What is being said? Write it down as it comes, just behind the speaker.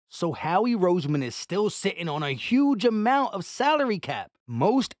So Howie Roseman is still sitting on a huge amount of salary cap.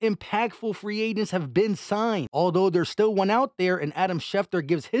 Most impactful free agents have been signed, although there's still one out there and Adam Schefter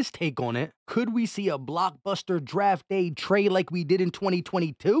gives his take on it. Could we see a blockbuster draft day trade like we did in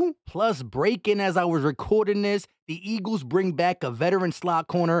 2022? Plus, breaking as I was recording this, the Eagles bring back a veteran slot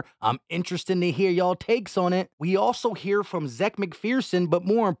corner. I'm interested to hear y'all takes on it. We also hear from Zach McPherson, but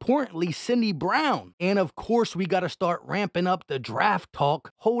more importantly, Cindy Brown. And of course, we got to start ramping up the draft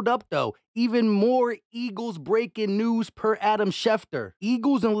talk. Hold up though. Even more Eagles breaking news per Adam Schefter.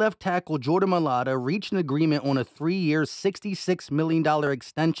 Eagles and left tackle Jordan Mailata reached an agreement on a 3-year, $66 million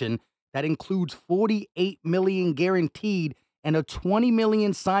extension that includes $48 million guaranteed and a $20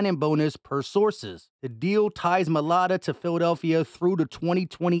 million sign-in bonus per sources. The deal ties Mailata to Philadelphia through the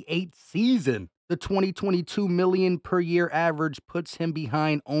 2028 season. The $22 million per year average puts him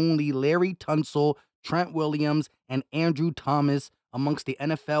behind only Larry Tunsil, Trent Williams, and Andrew Thomas amongst the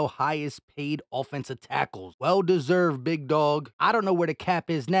NFL highest paid offensive tackles. Well-deserved, big dog. I don't know where the cap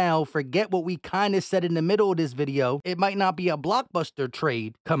is now. Forget what we kind of said in the middle of this video. It might not be a blockbuster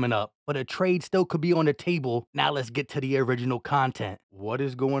trade coming up, but a trade still could be on the table. Now let's get to the original content. What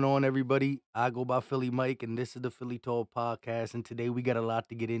is going on, everybody? I go by Philly Mike, and this is the Philly Talk Podcast, and today we got a lot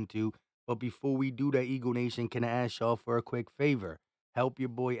to get into. But before we do that, Eagle Nation, can I ask y'all for a quick favor? Help your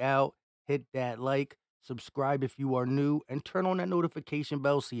boy out. Hit that like. Subscribe if you are new, and turn on that notification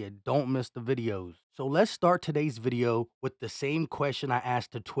bell so you don't miss the videos. So let's start today's video with the same question I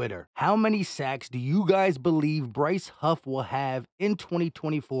asked to Twitter. How many sacks do you guys believe Bryce Huff will have in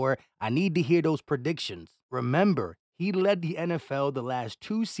 2024? I need to hear those predictions. Remember, he led the NFL the last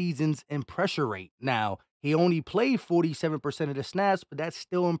 2 seasons in pressure rate. Now, he only played 47% of the snaps, but that's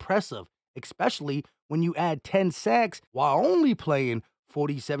still impressive, especially when you add 10 sacks while only playing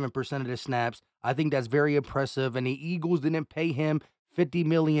 47% of the snaps. I think that's very impressive, and the Eagles didn't pay him $50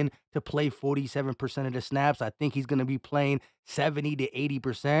 million to play 47% of the snaps. I think he's going to be playing 70 to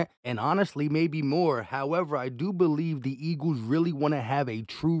 80%, and honestly, maybe more. However, I do believe the Eagles really want to have a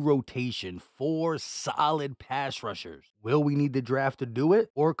true rotation, 4 solid pass rushers. Will we need the draft to do it,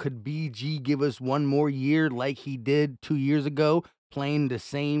 or could BG give us one more year like he did 2 years ago, playing the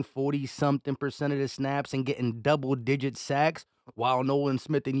same 40-something% of the snaps and getting double-digit sacks, while Nolan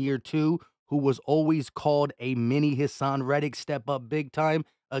Smith in year 2, who was always called a mini Hassan Reddick, step up big time?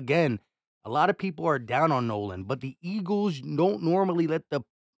 Again, a lot of people are down on Nolan, but the Eagles don't normally let the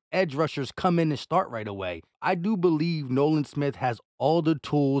edge rushers come in and start right away. I do believe Nolan Smith has all the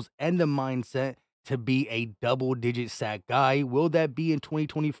tools and the mindset to be a double-digit sack guy. Will that be in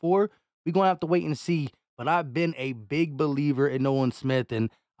 2024? We're going to have to wait and see, but I've been a big believer in Nolan Smith, and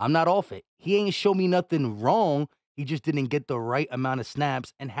I'm not off it. He ain't show me nothing wrong. He just didn't get the right amount of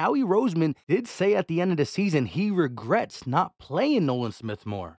snaps. And Howie Roseman did say at the end of the season he regrets not playing Nolan Smith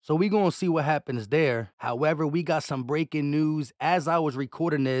more. So we're going to see what happens there. However, we got some breaking news. As I was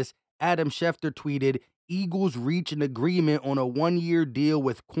recording this, Adam Schefter tweeted, Eagles reach an agreement on a 1-year deal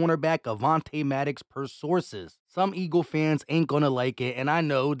with cornerback Avonte Maddox per sources. Some Eagle fans ain't going to like it, and I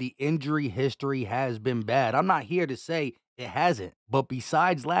know the injury history has been bad. I'm not here to say it hasn't. But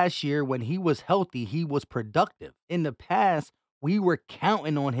besides last year, when he was healthy, he was productive. In the past, we were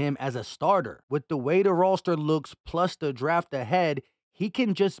counting on him as a starter. With the way the roster looks, plus the draft ahead, he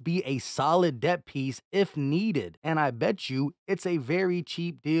can just be a solid depth piece if needed. And I bet you it's a very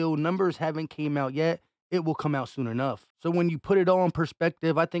cheap deal. Numbers haven't came out yet. It will come out soon enough. So when you put it all in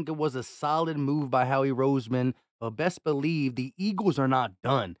perspective, I think it was a solid move by Howie Roseman. But best believe the Eagles are not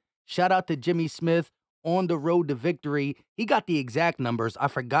done. Shout out to Jimmy Smith. On the road to victory. He got the exact numbers. I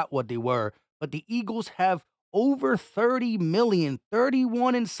forgot what they were. But the Eagles have over 30 million,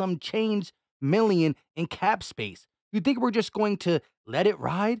 31 and some change million in cap space. You think we're just going to let it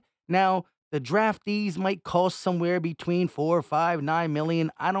ride? Now, the draftees might cost somewhere between 4, 5, 9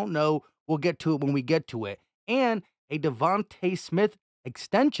 million. I don't know. We'll get to it when we get to it. And a Devonta Smith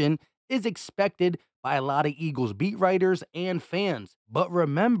extension is expected by a lot of Eagles beat writers and fans. But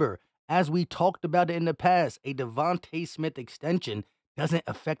remember, as we talked about it in the past, a Devonta Smith extension doesn't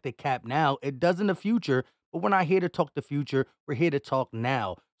affect the cap now. It does in the future, but we're not here to talk the future. We're here to talk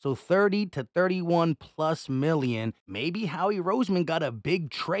now. So 30 to 31 plus million. Maybe Howie Roseman got a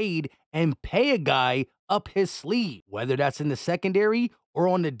big trade and pay a guy up his sleeve. Whether that's in the secondary or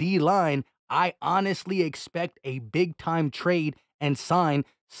on the D-line, I honestly expect a big-time trade and sign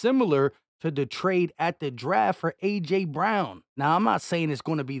similar to the trade at the draft for A.J. Brown. Now, I'm not saying it's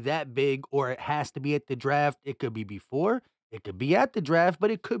going to be that big or it has to be at the draft. It could be before, it could be at the draft, but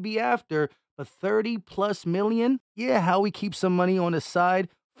it could be after. But 30 plus million, yeah, how we keep some money on the side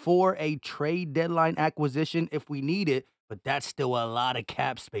for a trade deadline acquisition if we need it. but that's still a lot of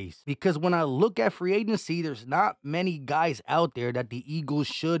cap space. Because when I look at free agency, there's not many guys out there that the Eagles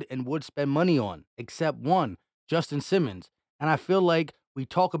should and would spend money on, except one, Justin Simmons. And I feel like we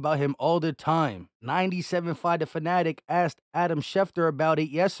talk about him all the time. 97.5 The Fanatic asked Adam Schefter about it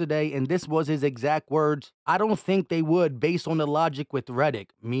yesterday, and this was his exact words. I don't think they would based on the logic with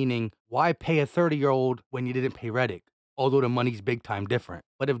Reddick, meaning why pay a 30-year-old when you didn't pay Reddick? Although the money's big time different.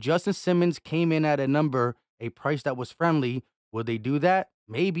 But if Justin Simmons came in at a price that was friendly, would they do that?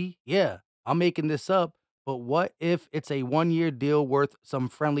 Maybe, yeah. I'm making this up, but what if it's a 1-year deal worth some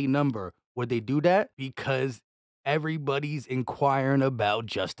friendly number? Would they do that? Because everybody's inquiring about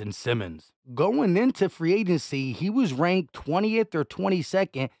Justin Simmons. Going into free agency, he was ranked 20th or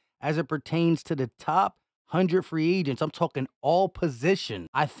 22nd as it pertains to the top 100 free agents. I'm talking all positions.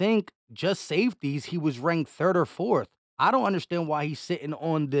 I think just safeties, he was ranked 3rd or 4th. I don't understand why he's sitting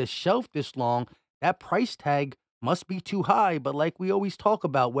on this shelf this long. That price tag must be too high, but like we always talk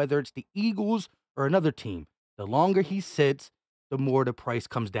about, whether it's the Eagles or another team, the longer he sits, the more the price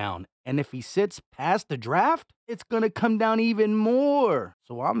comes down. And if he sits past the draft, it's going to come down even more.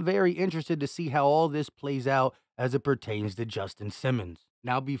 So I'm very interested to see how all this plays out as it pertains to Justin Simmons.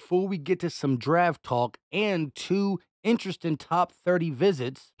 Now, before we get to some draft talk and 2 interesting top 30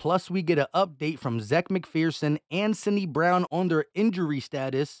 visits, plus we get an update from Zech McPherson and Sidney Brown on their injury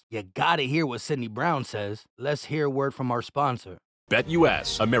status, you gotta hear what Sidney Brown says. Let's hear a word from our sponsor.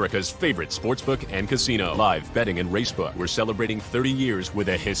 BetUS, America's favorite sportsbook and casino. Live betting and racebook. We're celebrating 30 years with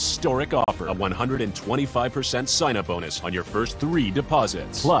a historic offer. A 125% sign-up bonus on your first 3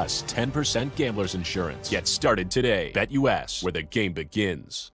 deposits. Plus 10% gambler's insurance. Get started today. BetUS, where the game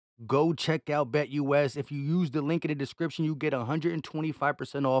begins. Go check out BetUS. If you use the link in the description, you get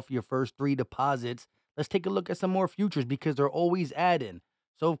 125% off your first 3 deposits. Let's take a look at some more futures because they're always adding.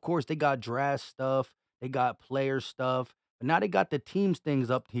 So, of course, they got draft stuff. They got player stuff. But now they got the teams things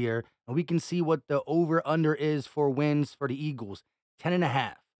up here, and we can see what the over-under is for wins for the Eagles.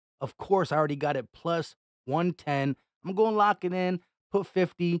 10.5. Of course, I already got it plus 110. I'm going to lock it in, put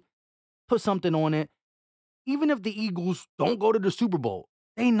 50, put something on it. Even if the Eagles don't go to the Super Bowl,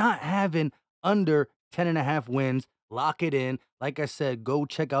 they not having under 10.5 wins. Lock it in. Like I said, go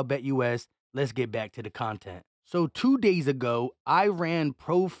check out BetUS. Let's get back to the content. So 2 days ago, I ran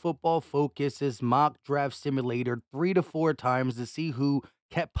Pro Football Focus's mock draft simulator 3 to 4 times to see who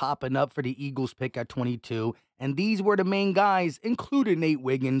kept popping up for the Eagles pick at 22. And these were the main guys, including Nate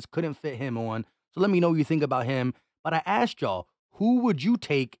Wiggins. Couldn't fit him on. So let me know what you think about him. But I asked y'all, who would you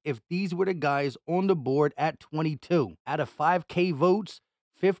take if these were the guys on the board at 22? Out of 5K votes,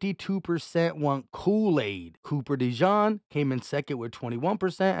 52% want Kool-Aid. Cooper DeJean came in second with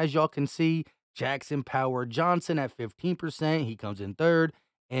 21%, as y'all can see. Jackson Power Johnson at 15%. He comes in third.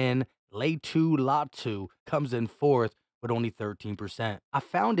 And Leatu Latu comes in fourth with only 13%. I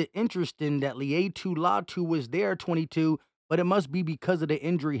found it interesting that Leatu Latu was there at 22, but it must be because of the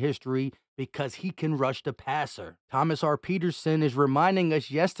injury history, because he can rush the passer. Thomas R. Peterson is reminding us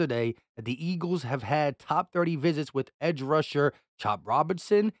yesterday that the Eagles have had top 30 visits with edge rusher Chop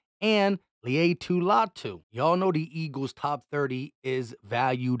Robinson and Leatu Latu. Y'all know the Eagles' top 30 is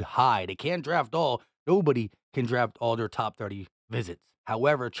valued high. They can't draft all. Nobody can draft all their top 30 visits.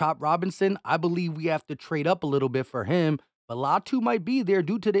 However, Chop Robinson, I believe we have to trade up a little bit for him, but Latu might be there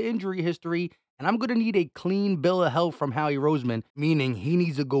due to the injury history, and I'm going to need a clean bill of health from Howie Roseman, meaning he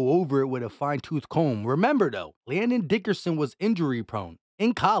needs to go over it with a fine-tooth comb. Remember, though, Landon Dickerson was injury-prone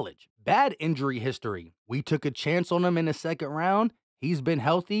in college. Bad injury history. We took a chance on him in the 2nd round. He's been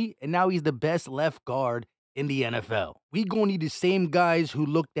healthy, and now he's the best left guard in the NFL. We gonna need the same guys who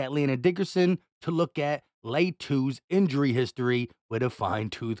looked at Landon Dickerson to look at Leatu's injury history with a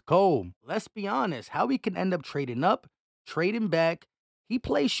fine-tooth comb. Let's be honest, how we can end up trading up, trading back. He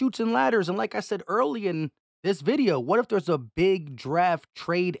plays shoots and ladders, and like I said early in this video, what if there's a big draft,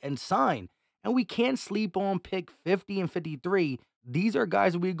 trade, and sign? And we can't sleep on pick 50 and 53. These are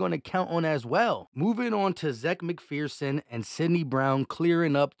guys we're going to count on as well. Moving on to Zech McPherson and Sidney Brown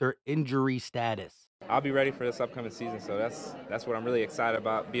clearing up their injury status. I'll be ready for this upcoming season, so that's what I'm really excited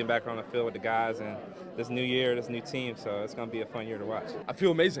about, being back on the field with the guys and this new year, this new team, so it's going to be a fun year to watch. I feel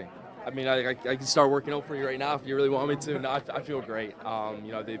amazing. I mean, I can start working out for you right now if you really want me to. No, I feel great.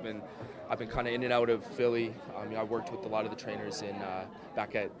 You know, I've been kind of in and out of Philly. You know, I worked with a lot of the trainers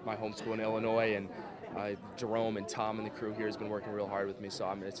back at my home school in Illinois, and Jerome and Tom and the crew here has been working real hard with me. So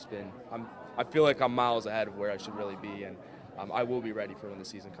I feel like I'm miles ahead of where I should really be, and I will be ready for when the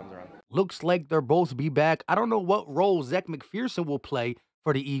season comes around. Looks like they'll both be back. I don't know what role Zech McPherson will play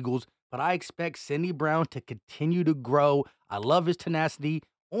for the Eagles, but I expect Sidney Brown to continue to grow. I love his tenacity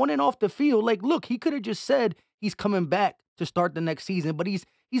on and off the field. Like, look, he could have just said he's coming back to start the next season, but he's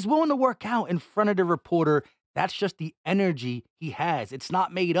willing to work out in front of the reporter. That's just the energy he has. It's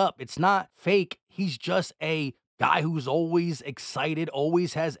not made up. It's not fake. He's just a guy who's always excited,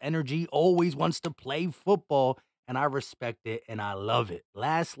 always has energy, always wants to play football, and I respect it, and I love it.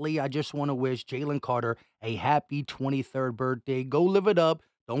 Lastly, I just want to wish Jalen Carter a happy 23rd birthday. Go live it up.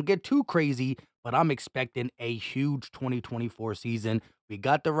 Don't get too crazy, but I'm expecting a huge 2024 season. We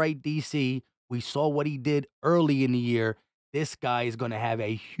got the right DC. We saw what he did early in the year. This guy is going to have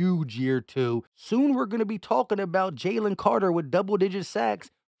a huge year, too. Soon, we're going to be talking about Jalen Carter with double-digit sacks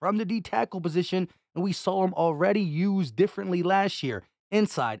from the D-tackle position, and we saw him already used differently last year.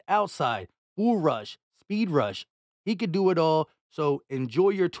 Inside, outside, full rush, speed rush. He could do it all, so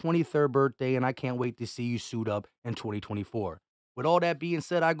enjoy your 23rd birthday, and I can't wait to see you suit up in 2024. With all that being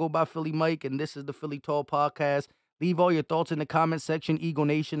said, I go by Philly Mike, and this is the Philly Tall Podcast. Leave all your thoughts in the comment section, Eagle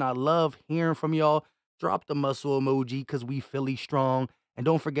Nation. I love hearing from y'all. Drop the muscle emoji because we Philly strong. And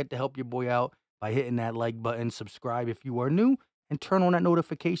don't forget to help your boy out by hitting that like button, subscribe if you are new, and turn on that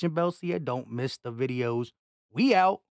notification bell so you don't miss the videos. We out.